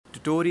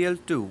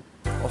Tutorial-2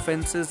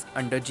 Offences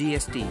under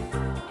GST.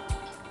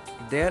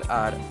 There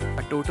are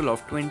a total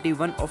of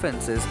 21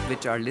 offences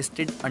which are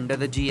listed under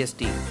the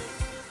GST,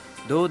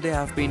 though they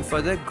have been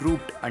further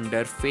grouped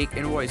under fake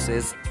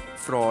invoices,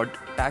 fraud,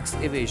 tax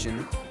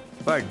evasion,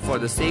 but for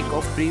the sake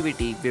of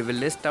brevity we will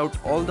list out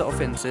all the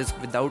offences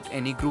without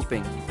any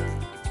grouping.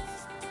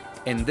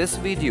 In this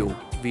video,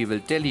 we will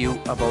tell you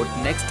about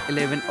next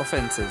 11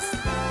 offences.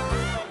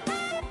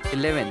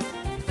 11.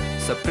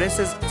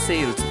 Suppresses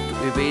sales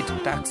to evade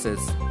taxes.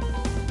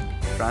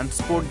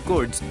 Transport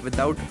goods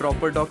without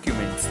proper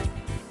documents.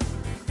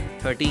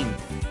 13.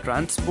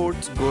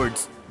 Transports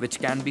goods which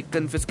can be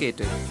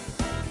confiscated.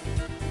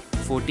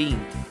 14.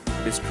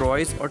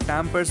 Destroys or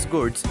tampers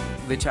goods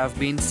which have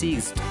been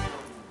seized.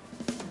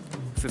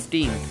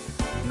 15.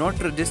 Not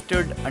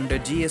registered under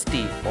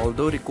GST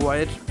although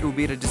required to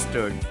be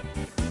registered.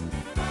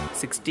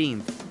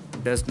 16.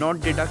 Does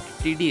not deduct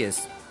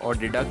TDS or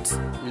deducts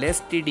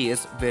less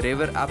TDS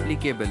wherever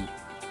applicable.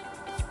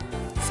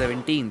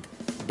 17.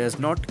 Does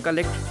not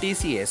collect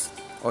TCS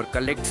or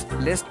collects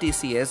less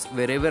TCS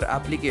wherever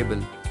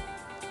applicable.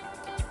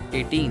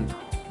 18.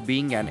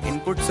 Being an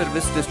input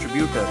service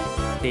distributor,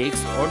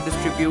 takes or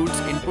distributes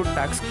input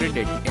tax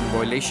credit in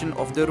violation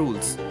of the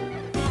rules.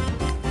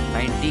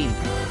 19.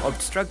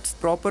 Obstructs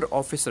proper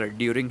officer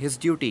during his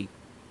duty.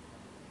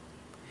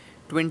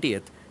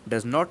 20th.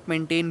 Does not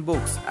maintain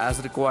books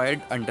as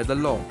required under the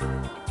law.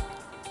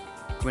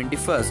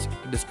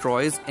 21st.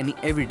 Destroys any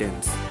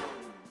evidence.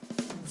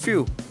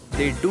 Phew,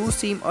 they do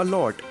seem a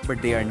lot,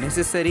 but they are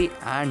necessary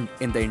and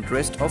in the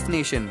interest of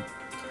nation.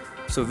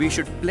 So we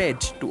should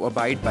pledge to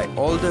abide by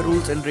all the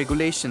rules and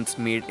regulations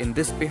made in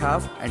this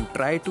behalf and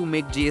try to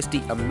make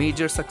GST a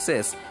major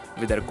success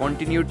with our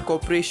continued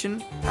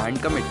cooperation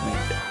and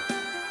commitment.